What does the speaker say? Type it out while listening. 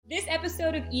This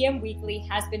episode of EM Weekly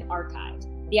has been archived.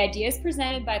 The ideas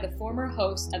presented by the former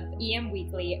host of EM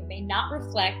Weekly may not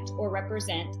reflect or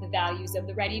represent the values of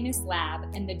the Readiness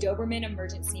Lab and the Doberman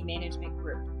Emergency Management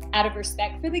Group. Out of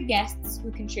respect for the guests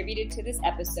who contributed to this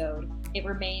episode, it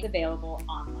remains available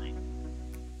online.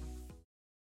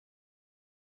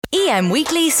 EM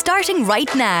Weekly starting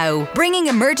right now, bringing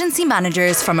emergency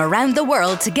managers from around the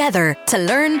world together to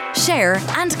learn, share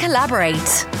and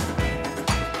collaborate.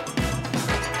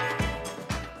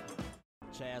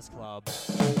 Club.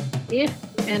 If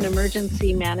an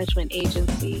emergency management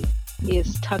agency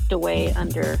is tucked away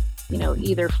under,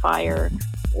 either fire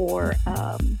or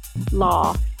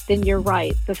law, then you're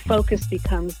right. The focus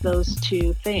becomes those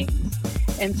two things.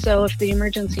 And so if the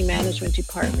emergency management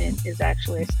department is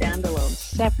actually a standalone,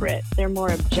 separate, they're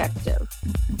more objective.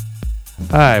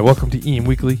 Hi, welcome to EM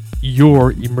Weekly,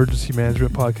 your emergency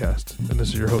management podcast. And this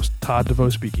is your host, Todd DeVoe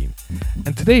speaking.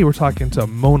 And today we're talking to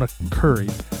Mona Curry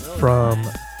from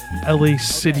LA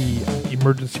City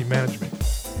Emergency Management.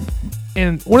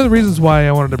 And one of the reasons why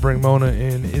I wanted to bring Mona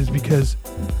in is because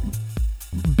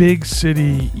big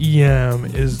city EM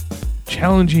is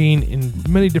challenging in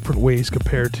many different ways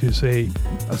compared to, say,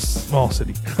 a small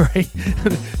city, right?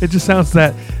 It just sounds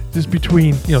that just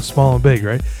between, small and big,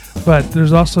 right? But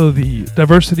there's also the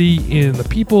diversity in the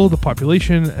people, the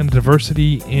population, and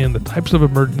diversity in the types of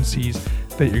emergencies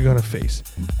that you're going to face.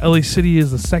 LA City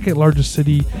is the second largest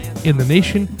city in the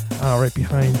nation, right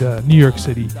behind New York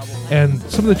City. And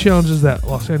some of the challenges that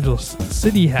Los Angeles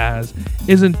City has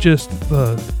isn't just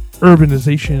the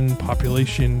urbanization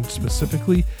population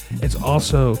specifically, it's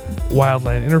also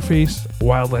wildland interface,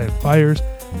 wildland fires.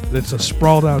 It's a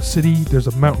sprawled out city. There's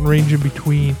a mountain range in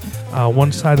between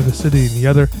one side of the city and the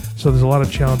other. So there's a lot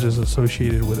of challenges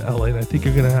associated with LA. And I think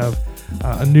you're going to have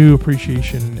a new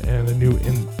appreciation and a new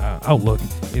outlook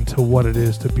into what it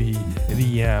is to be an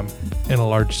EM in a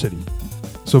large city.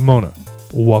 So Mona,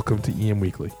 welcome to EM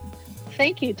Weekly.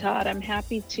 Thank you, Todd. I'm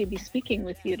happy to be speaking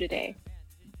with you today.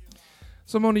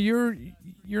 So Mona, you're in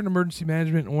emergency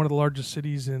management in one of the largest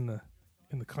cities in the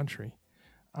country.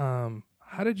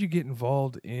 How did you get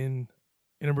involved in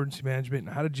emergency management,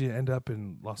 and how did you end up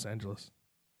in Los Angeles?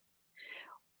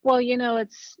 Well,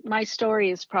 my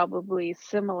story is probably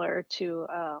similar to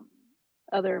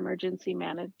other emergency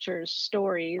managers'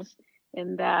 stories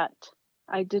in that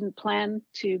I didn't plan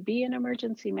to be an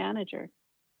emergency manager.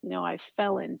 I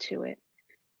fell into it.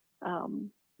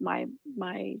 My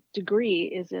degree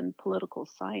is in political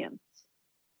science.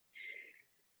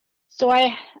 So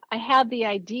I had the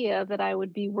idea that I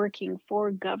would be working for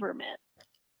government.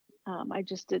 I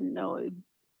just didn't know it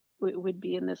would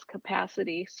be in this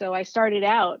capacity. So I started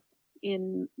out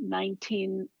in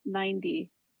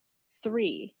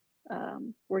 1993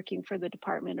 working for the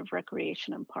Department of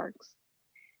Recreation and Parks.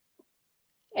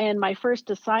 And my first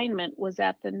assignment was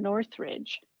at the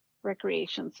Northridge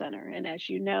Recreation Center. And as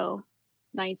you know,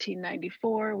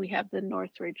 1994, we have the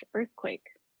Northridge earthquake.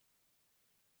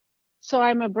 So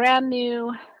I'm a brand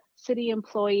new city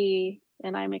employee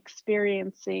and I'm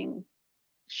experiencing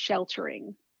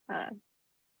sheltering,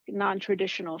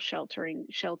 non-traditional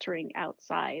sheltering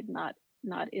outside, not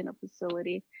in a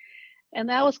facility. And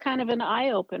that was kind of an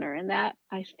eye-opener, and that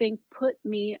I think put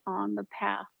me on the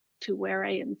path to where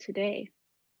I am today.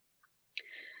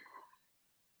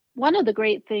 One of the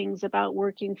great things about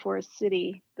working for a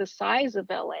city the size of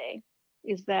LA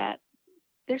is that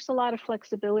there's a lot of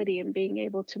flexibility in being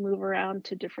able to move around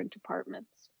to different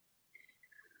departments.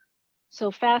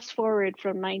 So fast forward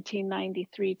from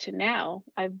 1993 to now,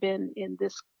 I've been in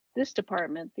this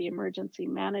department, the Emergency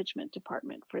Management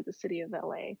Department for the city of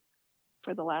LA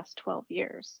for the last 12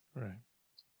 years. Right.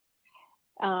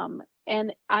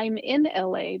 And I'm in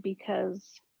LA because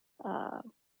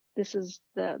this is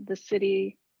the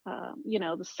city,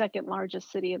 the second largest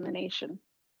city in the nation.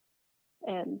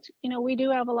 And, we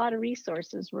do have a lot of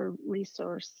resources. We're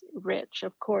resource rich.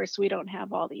 Of course, we don't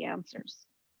have all the answers.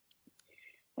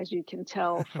 As you can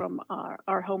tell from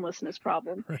our homelessness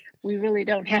problem, right. We really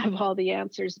don't have all the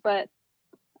answers. But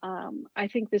I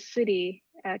think the city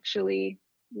actually,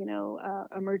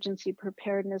 emergency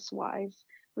preparedness wise,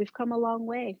 we've come a long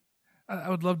way.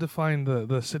 I would love to find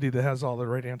the city that has all the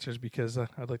right answers because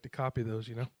I'd like to copy those,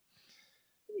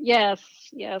 Yes,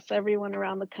 everyone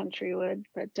around the country would,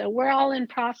 but we're all in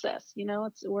process.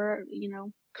 We're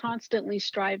constantly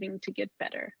striving to get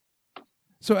better.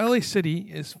 So LA City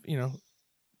is,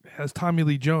 has Tommy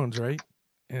Lee Jones, right?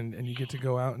 And you get to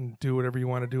go out and do whatever you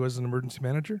want to do as an emergency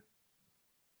manager?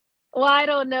 Well, I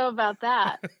don't know about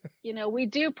that. We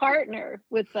do partner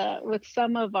with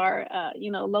some of our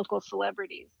local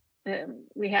celebrities.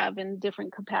 We have in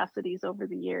different capacities over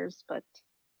the years, but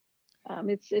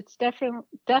It's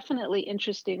definitely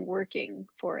interesting working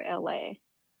for LA.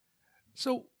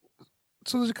 So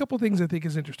there's a couple of things I think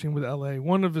is interesting with LA.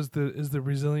 One of is the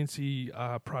resiliency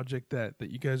project that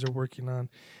you guys are working on,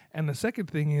 and the second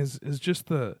thing is just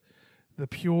the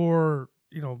pure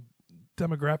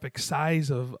demographic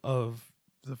size of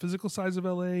the physical size of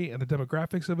LA and the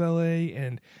demographics of LA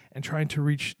and trying to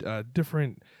reach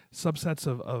different subsets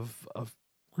of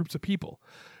groups of people,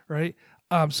 right?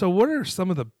 So what are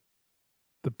some of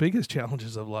the biggest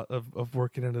challenges of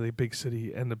working in a big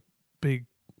city and the big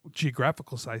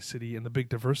geographical size city and the big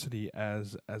diversity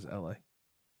as LA?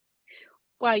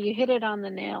 Wow, you hit it on the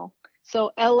nail.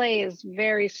 So LA is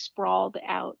very sprawled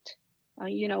out.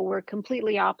 We're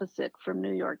completely opposite from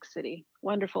New York City.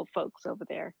 Wonderful folks over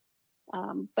there.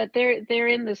 But they're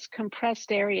in this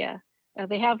compressed area.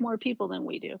 They have more people than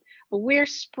we do, but we're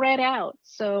spread out.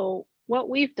 So what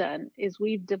we've done is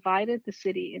we've divided the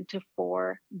city into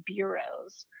 4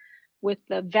 bureaus, with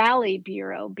the Valley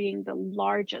Bureau being the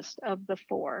largest of the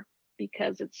 4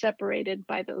 because it's separated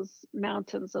by those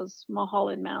mountains, those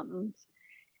Mulholland Mountains.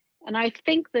 And I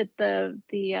think that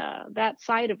that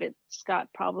side of it's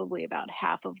got probably about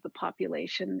half of the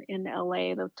population in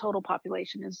LA. The total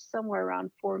population is somewhere around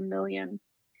 4 million,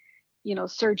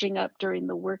 surging up during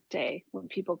the workday when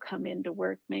people come into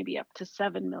work, maybe up to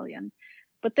 7 million.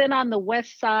 But then on the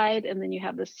west side, and then you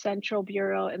have the Central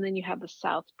Bureau, and then you have the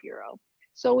South Bureau.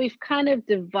 So we've kind of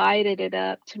divided it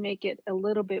up to make it a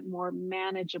little bit more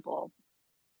manageable.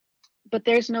 But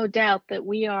there's no doubt that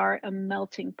we are a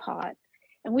melting pot.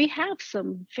 And we have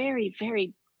some very,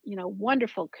 very,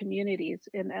 wonderful communities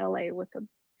in LA with a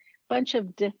bunch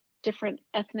of different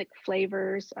ethnic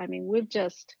flavors. I mean,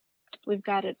 we've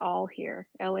got it all here.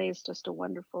 LA is just a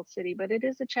wonderful city, but it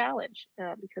is a challenge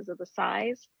because of the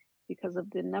size, because of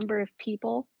the number of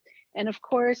people. And of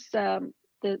course,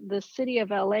 the City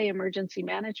of LA Emergency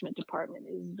Management Department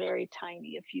is very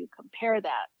tiny if you compare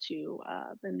that to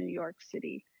the New York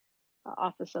City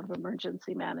Office of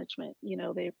Emergency Management.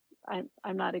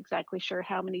 I'm not exactly sure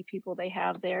how many people they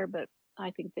have there, but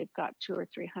I think they've got 200 or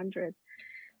 300.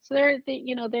 So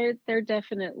they're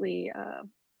definitely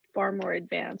far more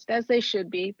advanced, as they should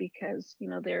be, because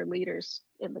they're leaders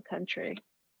in the country.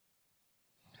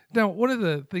 Now, one of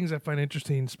the things I find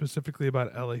interesting specifically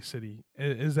about LA City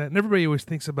is that everybody always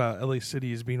thinks about LA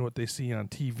City as being what they see on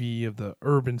TV of the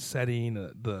urban setting,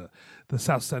 the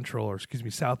South Central, or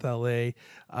South LA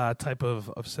type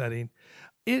of setting.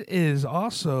 It is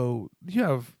also, you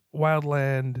have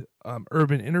wildland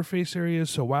urban interface areas,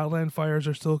 so wildland fires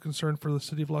are still a concern for the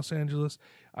city of Los Angeles.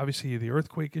 Obviously, the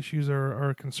earthquake issues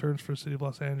are concerns for the city of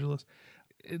Los Angeles.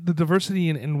 The diversity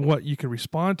in what you can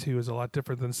respond to is a lot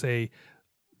different than, say,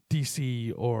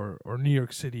 DC or New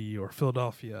York City or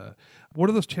Philadelphia. What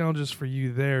are those challenges for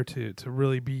you there to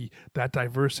really be that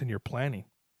diverse in your planning?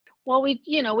 Well,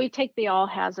 we take the all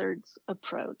hazards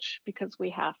approach because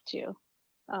we have to.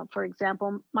 For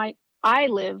example, I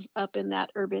live up in that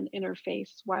urban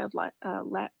interface, wildland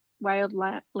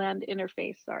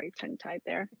interface. Sorry, tongue tied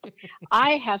there.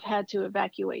 I have had to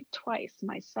evacuate twice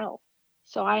myself,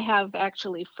 so I have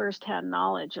actually firsthand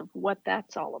knowledge of what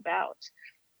that's all about.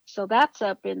 So that's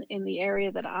up in the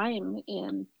area that I'm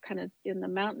in, kind of in the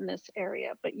mountainous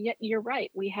area. But yet you're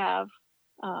right. We have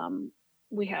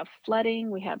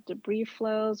flooding, we have debris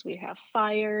flows, we have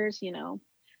fires.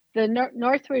 The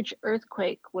Northridge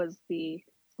earthquake was the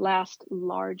last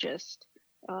largest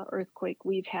earthquake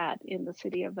we've had in the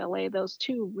city of LA. Those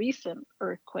 2 recent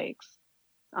earthquakes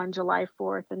on July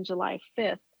 4th and July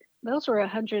 5th, those were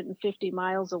 150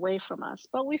 miles away from us,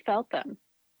 but we felt them.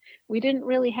 We didn't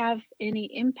really have any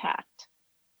impact.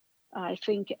 I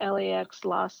think LAX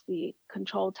lost the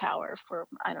control tower for,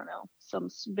 I don't know, some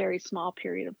very small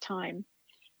period of time.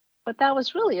 But that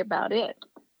was really about it.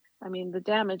 I mean, the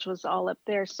damage was all up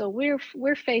there. So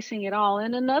we're facing it all.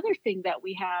 And another thing that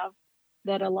we have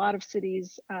that a lot of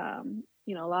cities, a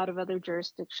lot of other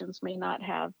jurisdictions may not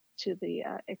have to the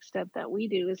extent that we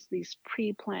do is these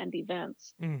pre-planned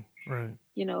events. Right.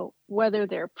 Whether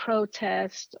they're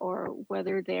protests or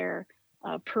whether they're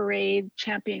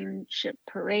championship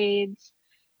parades.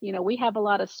 We have a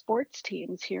lot of sports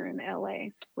teams here in LA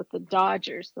with the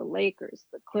Dodgers, the Lakers,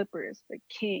 the Clippers, the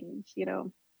Kings.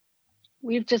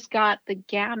 We've just got the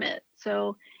gamut.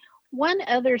 So one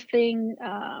other thing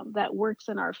that works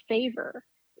in our favor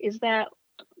is that,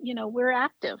 we're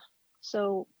active.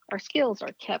 So our skills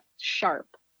are kept sharp.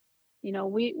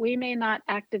 We may not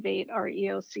activate our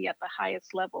EOC at the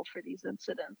highest level for these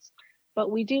incidents,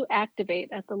 but we do activate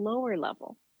at the lower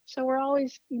level. So we're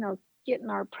always,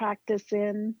 getting our practice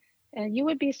in. And you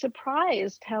would be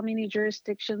surprised how many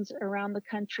jurisdictions around the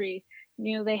country,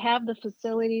 They have the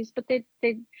facilities, but they,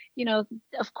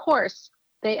 of course,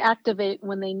 they activate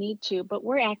when they need to, but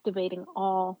we're activating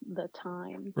all the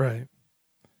time. Right.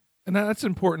 And that's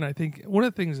important. I think one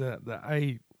of the things that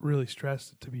I really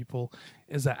stress to people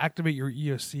is that activate your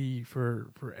EOC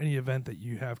for any event that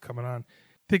you have coming on.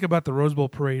 Think about the Rose Bowl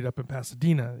parade up in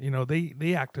Pasadena.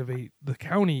 They activate the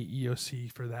county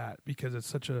EOC for that because it's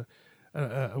such an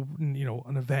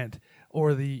event.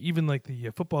 Or even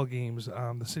the football games,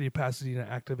 the city of Pasadena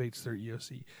activates their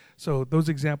EOC. So those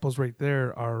examples right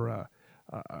there are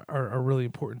really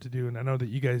important to do, and I know that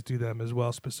you guys do them as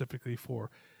well, specifically for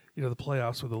the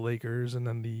playoffs with the Lakers, and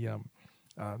then the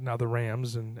now the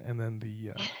Rams, and then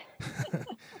the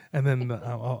and then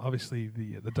obviously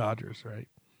the Dodgers, right?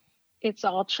 It's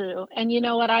all true. And you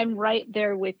know what? I'm right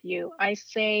there with you. I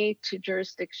say to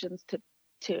jurisdictions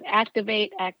to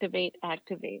activate,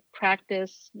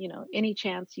 practice, any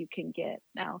chance you can get.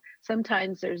 Now,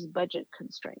 sometimes there's budget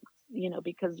constraints,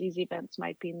 because these events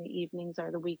might be in the evenings or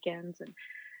the weekends, and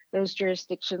those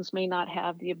jurisdictions may not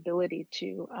have the ability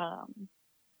to,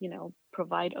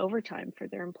 provide overtime for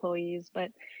their employees.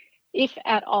 But if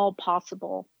at all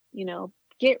possible,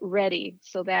 get ready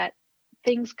so that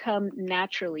things come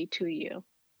naturally to you.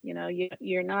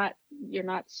 You're not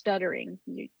stuttering.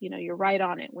 You're right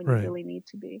on it when you really need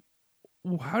to be.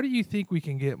 How do you think we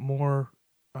can get more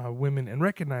women and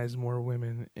recognize more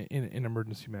women in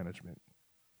emergency management?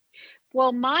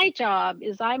 Well, my job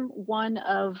is I'm one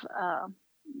of,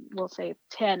 we'll say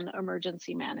 10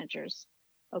 emergency managers.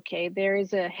 Okay, there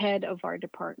is a head of our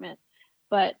department,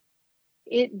 but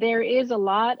there is a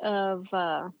lot of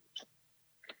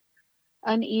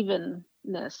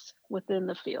unevenness within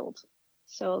the field.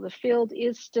 So the field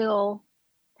is still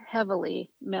heavily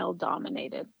male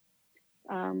dominated.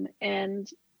 And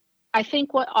I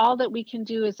think all that we can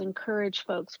do is encourage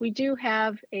folks. We do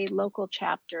have a local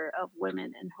chapter of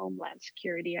Women in Homeland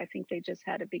Security. I think they just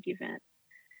had a big event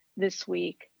this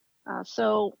week.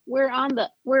 So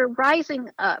we're rising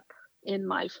up in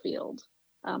my field,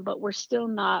 but we're still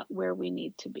not where we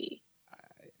need to be.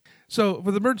 So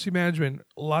with emergency management,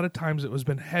 a lot of times it was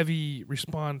been heavy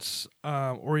response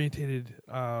orientated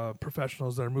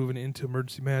professionals that are moving into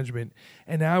emergency management.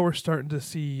 And now we're starting to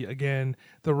see, again,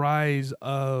 the rise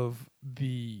of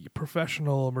the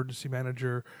professional emergency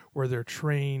manager where they're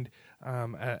trained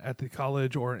at the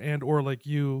college or like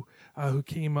you who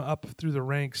came up through the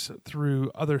ranks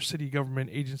through other city government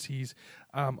agencies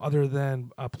other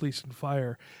than police and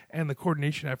fire, and the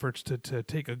coordination efforts to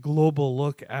take a global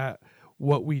look at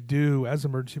what we do as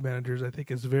emergency managers, I think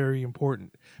is very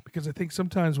important, because I think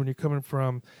sometimes when you're coming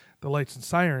from the lights and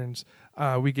sirens,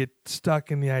 we get stuck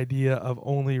in the idea of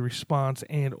only response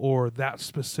and or that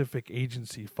specific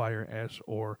agency, fire,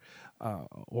 or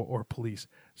police.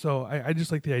 So I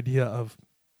just like the idea of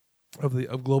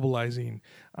globalizing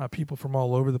people from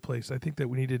all over the place. I think that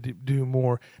we need to do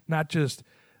more, not just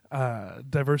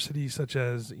diversity such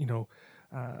as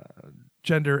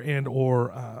gender and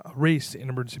or race in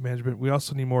emergency management. We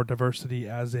also need more diversity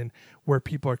as in where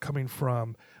people are coming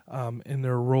from in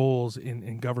their roles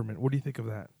in government. What do you think of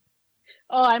that?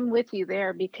 Oh, I'm with you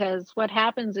there, because what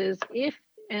happens is if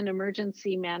an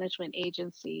emergency management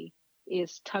agency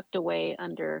is tucked away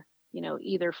under,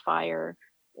 either fire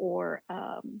or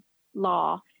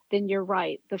law, then you're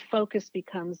right. The focus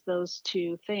becomes those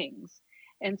two things.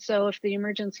 And so if the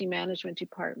emergency management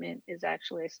department is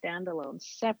actually a standalone,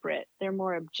 separate, they're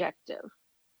more objective.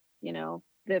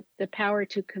 The power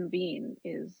to convene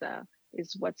is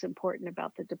what's important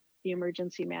about the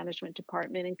emergency management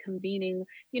department, and convening,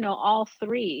 all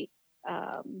three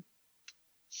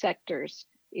sectors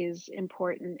is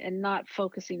important, and not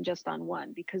focusing just on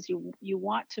one, because you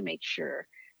want to make sure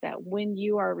that when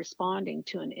you are responding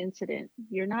to an incident,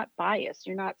 you're not biased,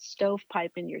 you're not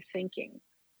stovepiping your thinking.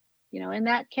 And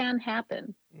that can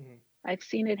happen. Mm-hmm. I've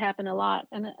seen it happen a lot.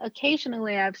 And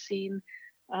occasionally I've seen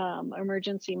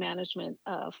emergency management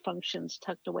functions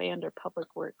tucked away under public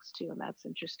works too. And that's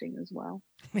interesting as well.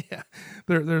 Yeah.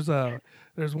 There's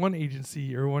one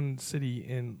agency or one city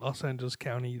in Los Angeles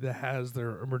County that has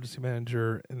their emergency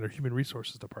manager in their human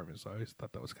resources department. So I always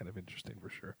thought that was kind of interesting for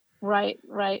sure. Right.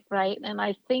 And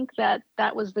I think that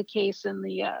was the case in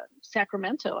the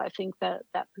Sacramento. I think that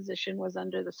position was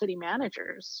under the city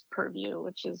manager's purview,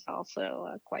 which is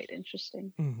also quite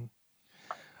interesting. Mm-hmm.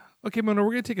 Okay, Mona, we're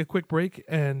going to take a quick break,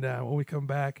 and when we come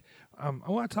back, I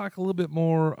want to talk a little bit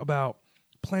more about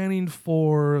planning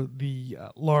for the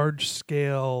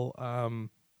large-scale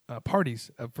parties,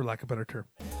 for lack of a better term.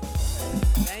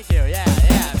 Thank you. Yeah,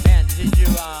 man. Did you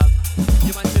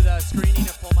went to the screening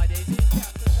of Pull My Daisy? Yeah.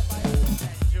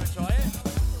 Did you enjoy it?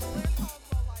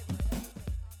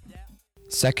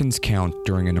 Seconds count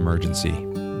during an emergency.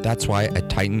 That's why at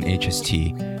Titan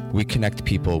HST, we connect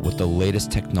people with the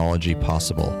latest technology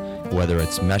possible, whether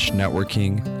it's mesh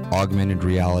networking, augmented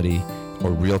reality, or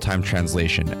real-time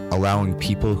translation, allowing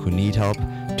people who need help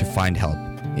to find help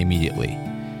immediately.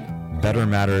 Better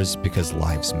matters because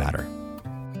lives matter.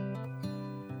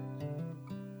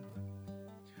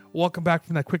 Welcome back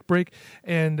from that quick break.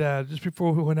 And just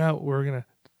before we went out, we're going to,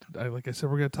 like I said,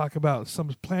 we're going to talk about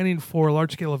some planning for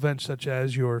large-scale events such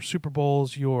as your Super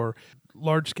Bowls, your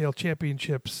large-scale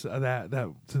championships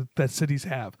that cities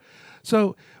have.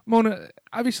 So, Mona,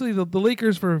 obviously the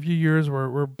Lakers for a few years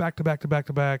were back-to-back,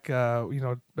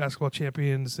 basketball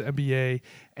champions, NBA,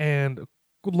 and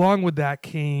along with that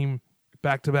came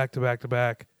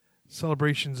back-to-back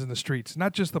celebrations in the streets.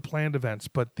 Not just the planned events,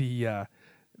 but the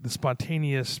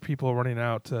spontaneous people running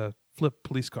out to flip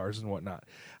police cars and whatnot.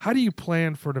 How do you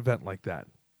plan for an event like that?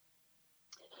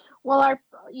 Well,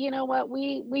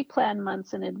 we plan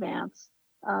months in advance.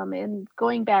 And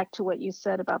going back to what you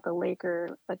said about the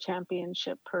Laker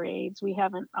championship parades, we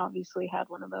haven't obviously had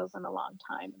one of those in a long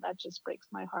time, and that just breaks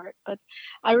my heart. But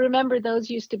I remember those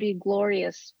used to be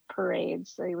glorious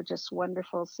parades. They were just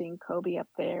wonderful, seeing Kobe up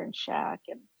there and Shaq.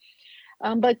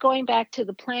 But going back to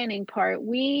the planning part,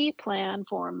 we plan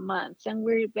for months, and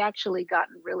we've actually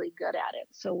gotten really good at it.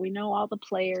 So we know all the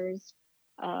players.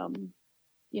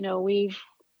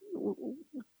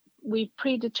 We've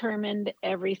predetermined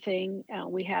everything.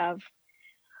 We have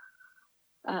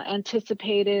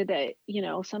anticipated.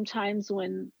 Sometimes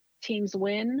when teams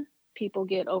win, people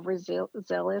get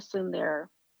overzealous and they're,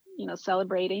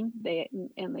 celebrating. They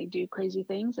do crazy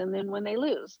things, and then when they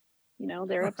lose,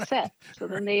 they're upset. So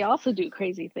then they also do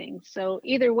crazy things. So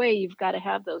either way, you've got to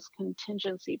have those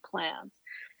contingency plans.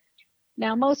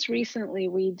 Now, most recently,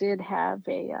 we did have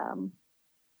a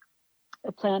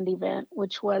planned event,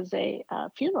 which was a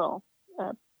funeral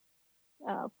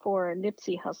for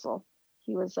Nipsey Hussle.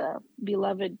 He was a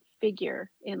beloved figure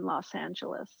in Los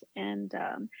Angeles. And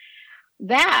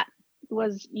that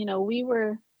was, we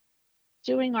were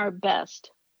doing our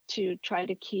best to try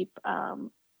to keep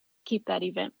that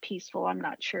event peaceful. I'm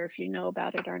not sure if you know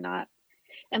about it or not.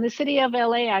 And the city of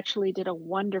LA actually did a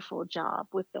wonderful job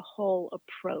with the whole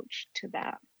approach to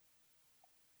that,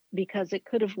 because it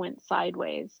could have went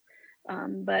sideways.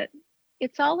 But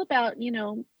it's all about,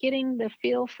 getting the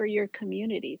feel for your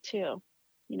community too,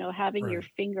 having your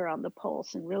finger on the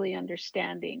pulse and really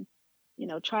understanding,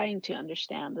 trying to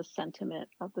understand the sentiment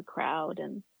of the crowd.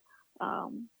 And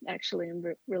actually, I'm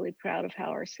really proud of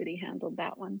how our city handled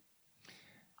that one.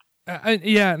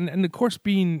 And of course,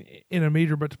 being in a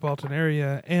major metropolitan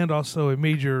area and also a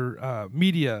major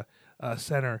media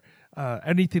center,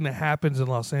 anything that happens in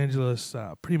Los Angeles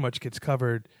pretty much gets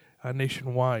covered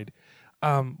nationwide.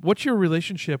 What's your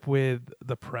relationship with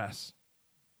the press?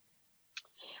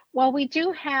 Well, we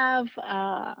do have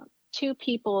two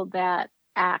people that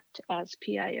act as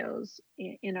PIOs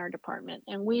in our department,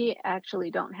 and we actually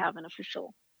don't have an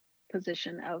official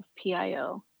position of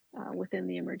PIO within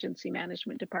the emergency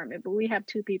management department, but we have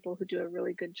two people who do a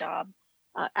really good job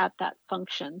at that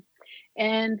function.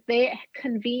 And they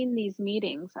convene these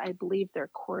meetings, I believe they're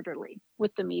quarterly,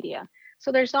 with the media.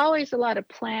 So there's always a lot of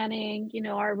planning.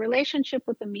 Our relationship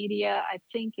with the media, I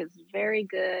think, is very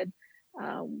good.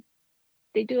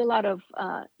 They do a lot of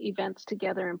events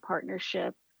together in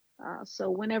partnership. So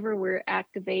whenever we're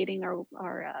activating or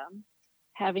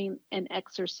having an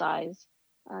exercise,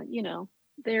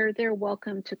 they're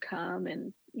welcome to come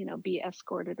and, be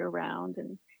escorted around.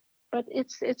 But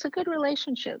it's a good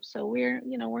relationship. So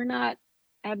we're not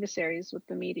adversaries with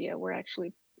the media. We're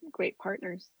actually great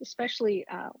partners, especially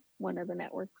one of the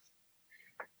networks.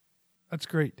 That's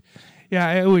great. Yeah,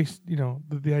 I always,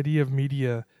 the idea of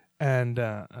media and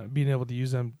being able to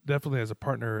use them definitely as a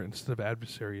partner instead of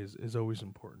adversary is always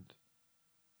important.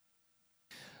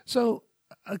 So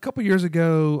a couple years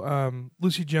ago,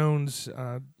 Lucy Jones,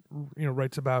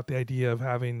 writes about the idea of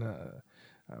having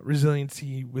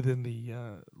resiliency within the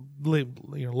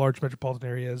large metropolitan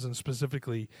areas, and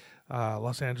specifically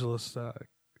Los Angeles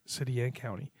City and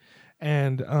County.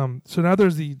 And so now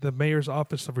there's the Mayor's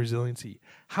Office of Resiliency.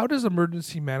 How does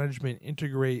emergency management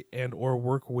integrate and or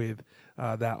work with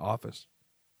that office?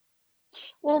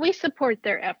 Well, we support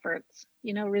their efforts.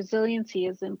 Resiliency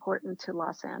is important to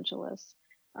Los Angeles.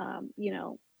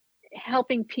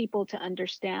 Helping people to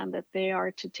understand that they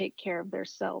are to take care of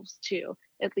themselves too,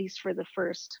 at least for the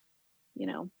first,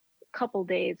 couple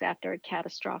days after a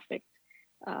catastrophic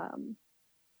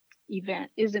event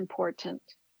is important.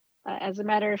 As a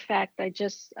matter of fact, I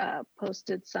just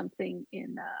posted something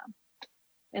in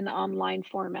an online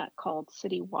format called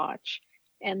City Watch,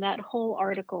 And that whole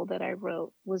article that I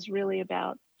wrote was really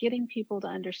about getting people to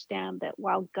understand that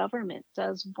while government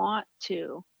does want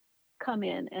to come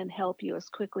in and help you as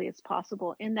quickly as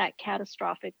possible in that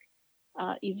catastrophic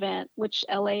event, which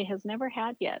LA has never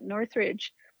had yet.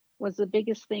 Northridge was the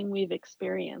biggest thing we've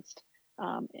experienced.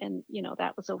 And,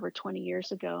 that was over 20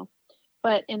 years ago.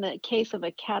 But in the case of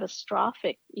a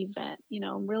catastrophic event,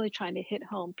 I'm really trying to hit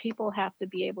home. People have to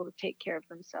be able to take care of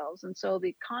themselves. And so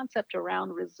the concept around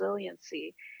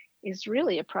resiliency is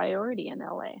really a priority in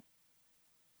LA.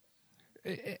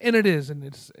 And it is. And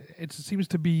it seems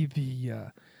to be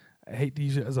I hate to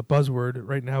use it as a buzzword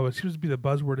right now. It seems to be the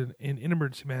buzzword in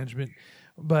emergency management,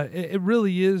 but it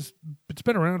really is. It's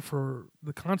been around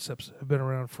the concepts have been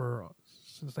around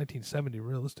since 1970,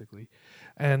 realistically,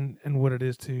 and what it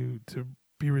is to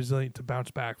be resilient, to bounce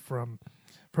back from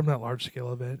that large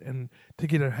scale event, and to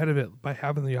get ahead of it by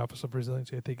having the Office of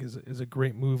Resiliency, I think is a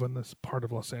great move on this part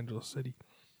of Los Angeles City.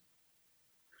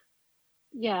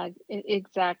 Yeah,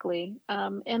 exactly.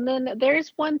 And then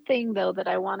there's one thing though that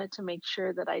I wanted to make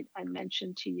sure that I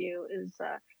mentioned to you is,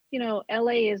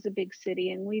 LA is a big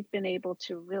city, and we've been able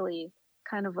to really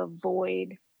kind of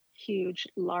avoid huge,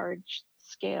 large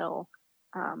scale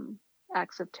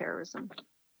acts of terrorism,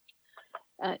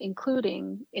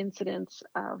 including incidents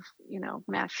of,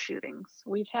 mass shootings.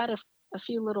 We've had a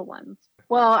few little ones.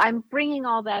 Well, I'm bringing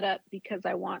all that up because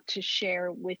I want to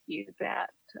share with you that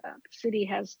the city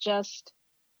has just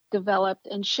developed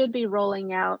and should be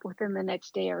rolling out within the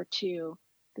next day or two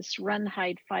this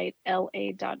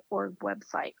runhidefightla.org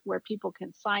website where people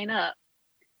can sign up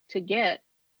to get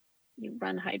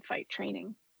Run Hide Fight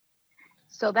training.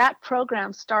 So that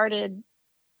program started,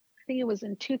 I think it was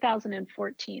in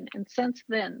 2014, and since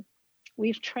then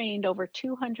we've trained over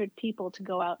 200 people to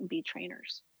go out and be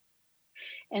trainers,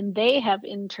 and they have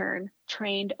in turn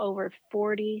trained over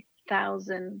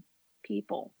 40,000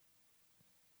 people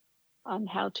on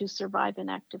how to survive an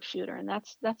active shooter. And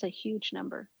that's a huge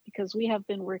number, because we have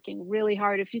been working really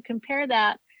hard. If you compare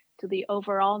that to the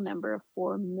overall number of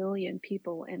 4 million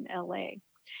people in LA,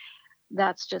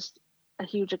 that's just a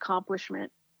huge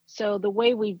accomplishment. So the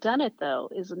way we've done it though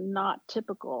is not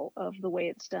typical of the way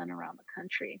it's done around the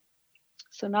country.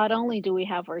 So not only do we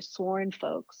have our sworn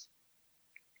folks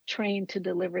trained to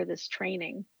deliver this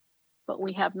training, but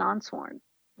we have non-sworn.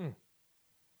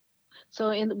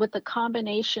 So with the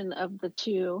combination of the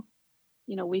two,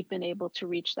 we've been able to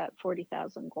reach that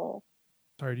 40,000 goal.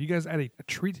 Sorry, do you guys add a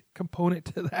treat component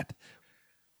to that?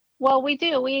 Well, we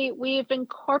do. We've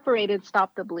incorporated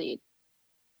Stop the Bleed.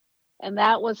 And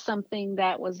that was something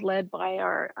that was led by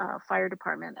our fire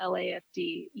department,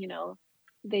 LAFD.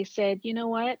 They said, you know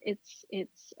what, it's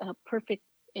a perfect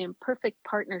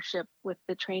partnership with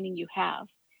the training you have.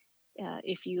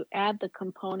 If you add the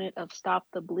component of Stop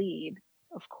the Bleed,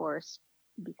 of course,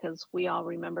 because we all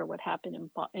remember what happened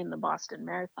in the Boston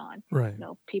Marathon. Right.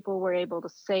 People were able to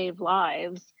save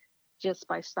lives just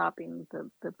by stopping the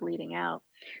bleeding out.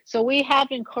 So we have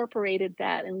incorporated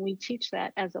that, and we teach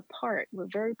that as a part. We're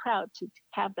very proud to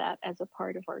have that as a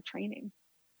part of our training.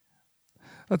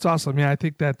 That's awesome. Yeah, I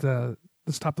think that the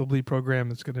Stop the Bleed program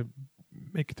is going to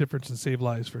make a difference and save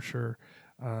lives for sure.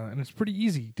 And it's pretty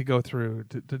easy to go through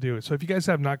to do it. So if you guys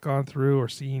have not gone through or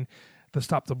seen the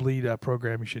Stop the Bleed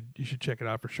program, you should check it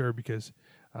out for sure, because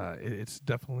it's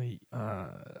definitely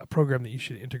a program that you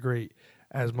should integrate,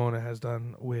 as Mona has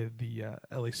done with the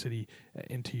LA City,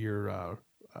 into your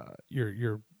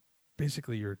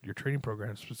basically your training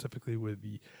program, specifically with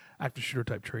the active shooter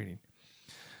type training.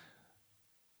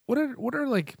 What are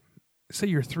like, say,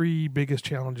 your 3 biggest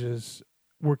challenges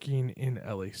working in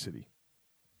LA City?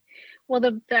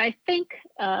 Well, I think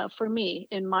for me,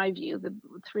 in my view, the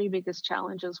 3 biggest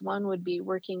challenges, one would be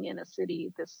working in a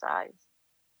city this size.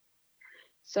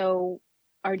 So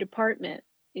our department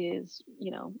is,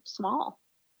 small.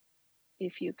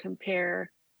 If you compare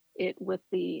it with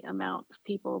the amount of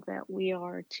people that we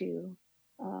are to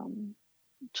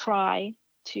try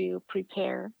to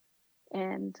prepare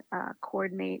and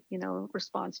coordinate,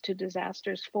 response to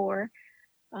disasters for,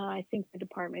 I think the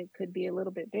department could be a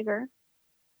little bit bigger.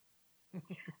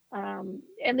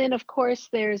 And then, of course,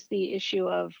 there's the issue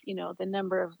of, the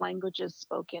number of languages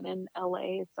spoken in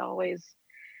LA. It's always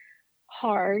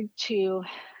hard to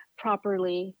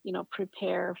properly,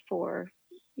 prepare for,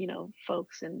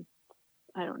 folks in,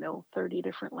 30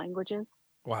 different languages.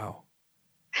 Wow.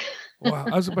 Wow.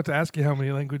 I was about to ask you how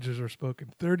many languages are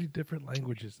spoken. 30 different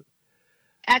languages.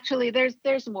 Actually,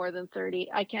 there's more than 30.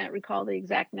 I can't recall the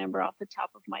exact number off the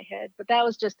top of my head, but that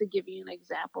was just to give you an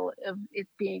example of it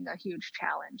being a huge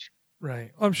challenge.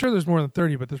 Right. Well, I'm sure there's more than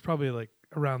 30, but there's probably like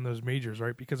around those majors,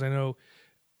 right? Because I know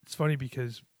it's funny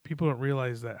because people don't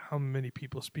realize that how many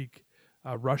people speak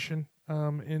Russian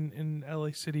in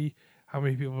LA City, how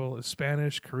many people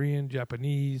Spanish, Korean,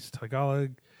 Japanese,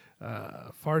 Tagalog,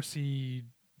 Farsi,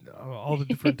 all the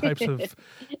different types of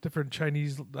different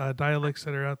Chinese dialects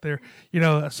that are out there.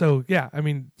 So yeah, I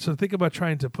mean, so think about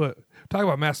trying to talk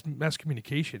about mass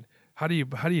communication. How do you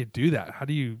do that? How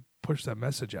do you push that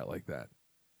message out like that?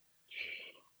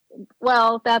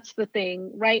 Well, that's the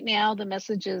thing. Right now, the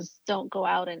messages don't go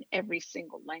out in every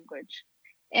single language.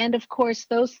 And of course,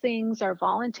 those things are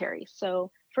voluntary.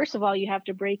 So first of all, you have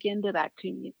to break into that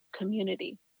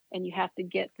community, and you have to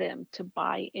get them to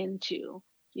buy into,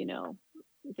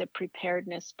 the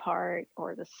preparedness part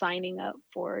or the signing up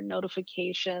for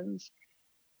notifications.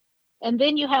 And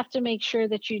then you have to make sure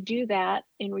that you do that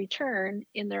in return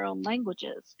in their own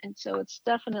languages. And so it's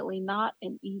definitely not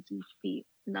an easy feat,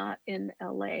 not in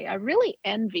LA. I really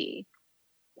envy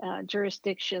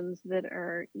jurisdictions that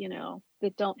are,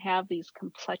 that don't have these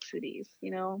complexities.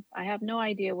 I have no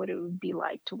idea what it would be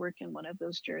like to work in one of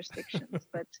those jurisdictions,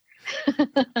 but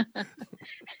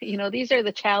these are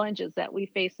the challenges that we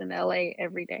face in LA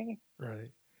every day.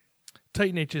 Right.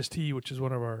 Titan HST, which is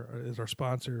is our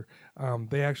sponsor,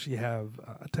 they actually have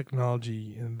a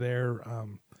technology in their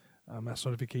mass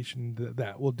notification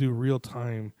that will do real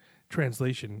time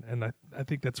translation, and I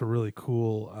think that's a really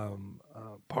cool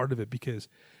part of it, because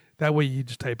that way you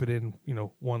just type it in,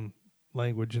 one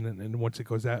language, and once it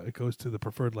goes out, it goes to the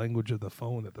preferred language of the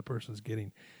phone that the person's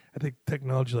getting. I think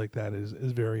technology like that is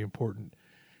very important,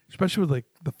 especially with like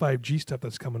the 5G stuff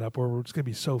that's coming up, where it's going to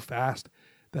be so fast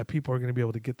that people are going to be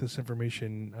able to get this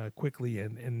information quickly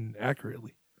and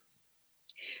accurately.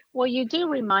 Well, you do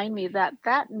remind me that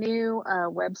new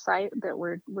website that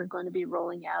we're going to be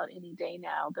rolling out any day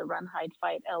now, the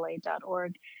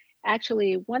runhidefightla.org.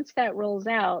 Actually, once that rolls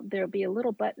out, there'll be a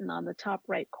little button on the top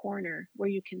right corner where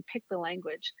you can pick the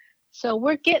language. So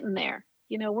we're getting there.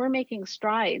 We're making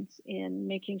strides in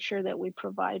making sure that we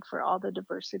provide for all the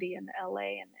diversity in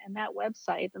LA. And that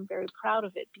website, I'm very proud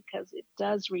of it because it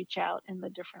does reach out in the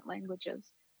different languages.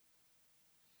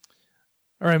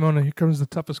 All right, Mona, here comes the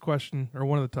toughest question, or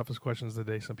one of the toughest questions of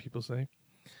the day, some people say.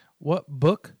 What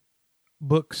books,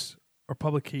 or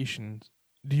publications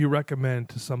do you recommend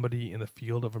to somebody in the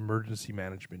field of emergency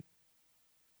management?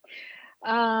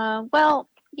 Well,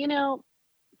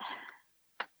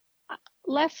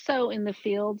 less so in the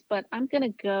field, but I'm going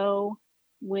to go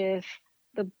with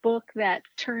the book that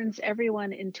turns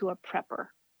everyone into a prepper.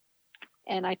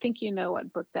 And I think you know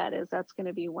what book that is. That's going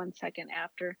to be 1 second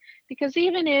after, because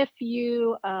even if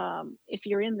you're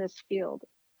in this field,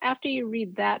 after you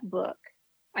read that book,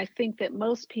 I think that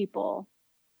most people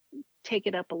take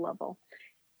it up a level.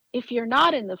 If you're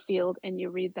not in the field and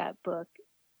you read that book,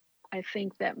 I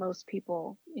think that most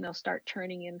people, start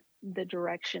turning in the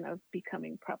direction of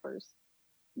becoming preppers.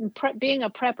 Being a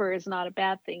prepper is not a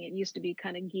bad thing. It used to be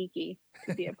kind of geeky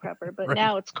to be a prepper, but Right.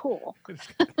 Now it's cool.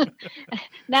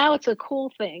 Now it's a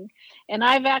cool thing. And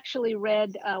I've actually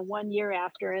read 1 year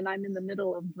after, and I'm in the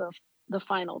middle of the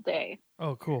final day.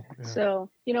 Oh, cool. Yeah. So,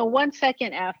 1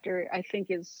 second after, I think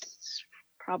is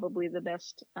probably the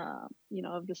best,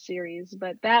 of the series.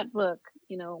 But that book,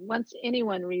 once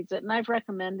anyone reads it, and I've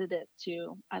recommended it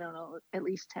to, I don't know, at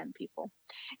least 10 people.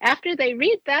 After they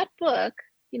read that book,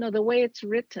 the way it's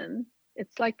written,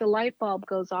 it's like the light bulb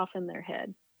goes off in their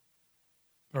head.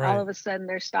 Right. All of a sudden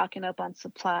they're stocking up on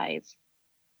supplies,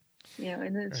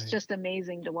 and it's Right. just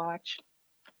amazing to watch.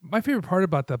 My favorite part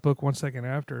about that book, 1 second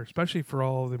after, especially for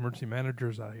all the emergency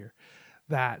managers out here,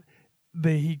 that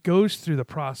he goes through the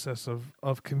process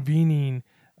of convening.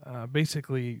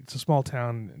 Basically, it's a small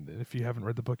town. If you haven't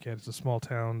read the book yet, it's a small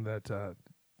town that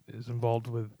is involved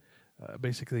with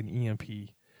basically an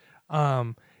EMP.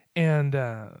 And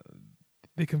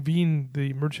they convene the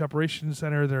emergency operations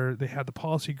center. They have the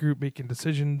policy group making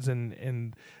decisions,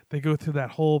 and they go through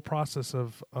that whole process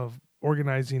of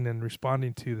organizing and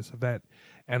responding to this event.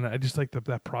 And I just like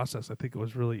that process. I think it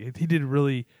was he did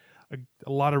really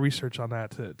a lot of research on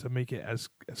that to make it as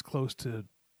close to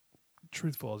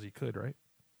truthful as he could, right?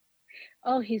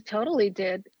 Oh, he totally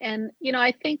did. And,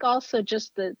 I think also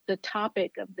just the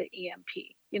topic of the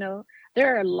EMP,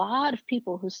 there are a lot of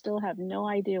people who still have no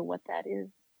idea what that is.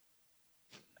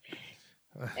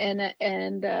 And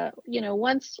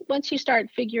once you start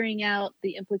figuring out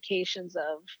the implications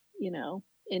of,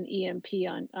 an EMP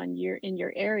in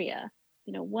your area,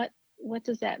 what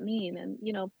does that mean? And,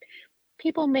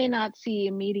 people may not see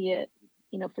immediate,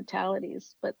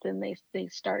 fatalities, but then they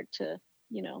start to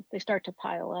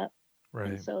pile up.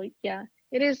 Right. And so, yeah,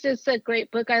 it's a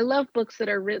great book. I love books that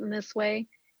are written this way.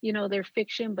 They're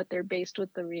fiction, but they're based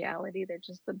with the reality. They're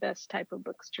just the best type of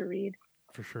books to read.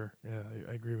 For sure. Yeah,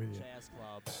 I agree with you. Jazz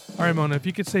club. All right, Mona, if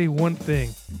you could say one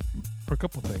thing, or a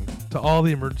couple things, to all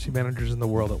the emergency managers in the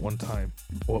world at one time,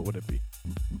 what would it be?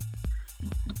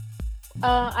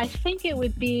 I think it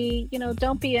would be,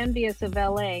 don't be envious of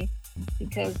LA,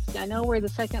 because I know we're the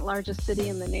second largest city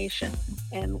in the nation,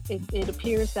 and it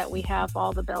appears that we have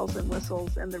all the bells and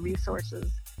whistles and the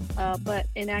resources. But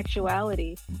in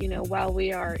actuality, while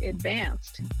we are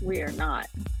advanced, we are not.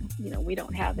 We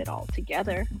don't have it all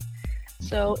together.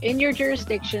 So in your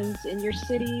jurisdictions, in your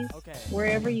cities,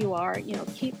 wherever you are,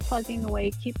 keep plugging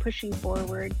away, keep pushing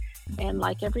forward. And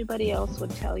like everybody else would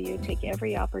tell you, take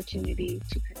every opportunity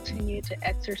to continue to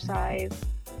exercise,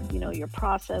 your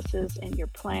processes and your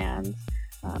plans,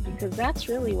 because that's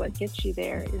really what gets you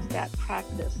there, is that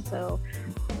practice. So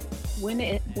when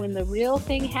the real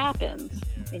thing happens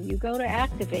and you go to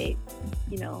activate,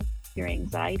 your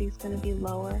anxiety is going to be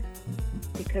lower,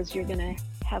 because you're going to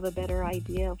have a better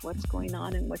idea of what's going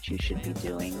on and what you should be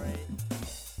doing.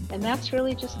 And that's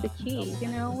really just the key.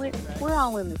 We're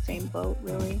all in the same boat,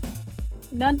 really.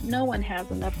 No one has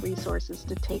enough resources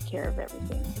to take care of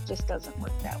everything. It just doesn't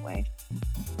work that way.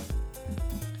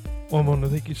 Well, Mona,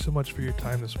 thank you so much for your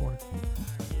time this morning.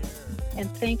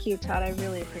 And thank you, Todd. I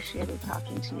really appreciated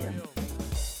talking to you.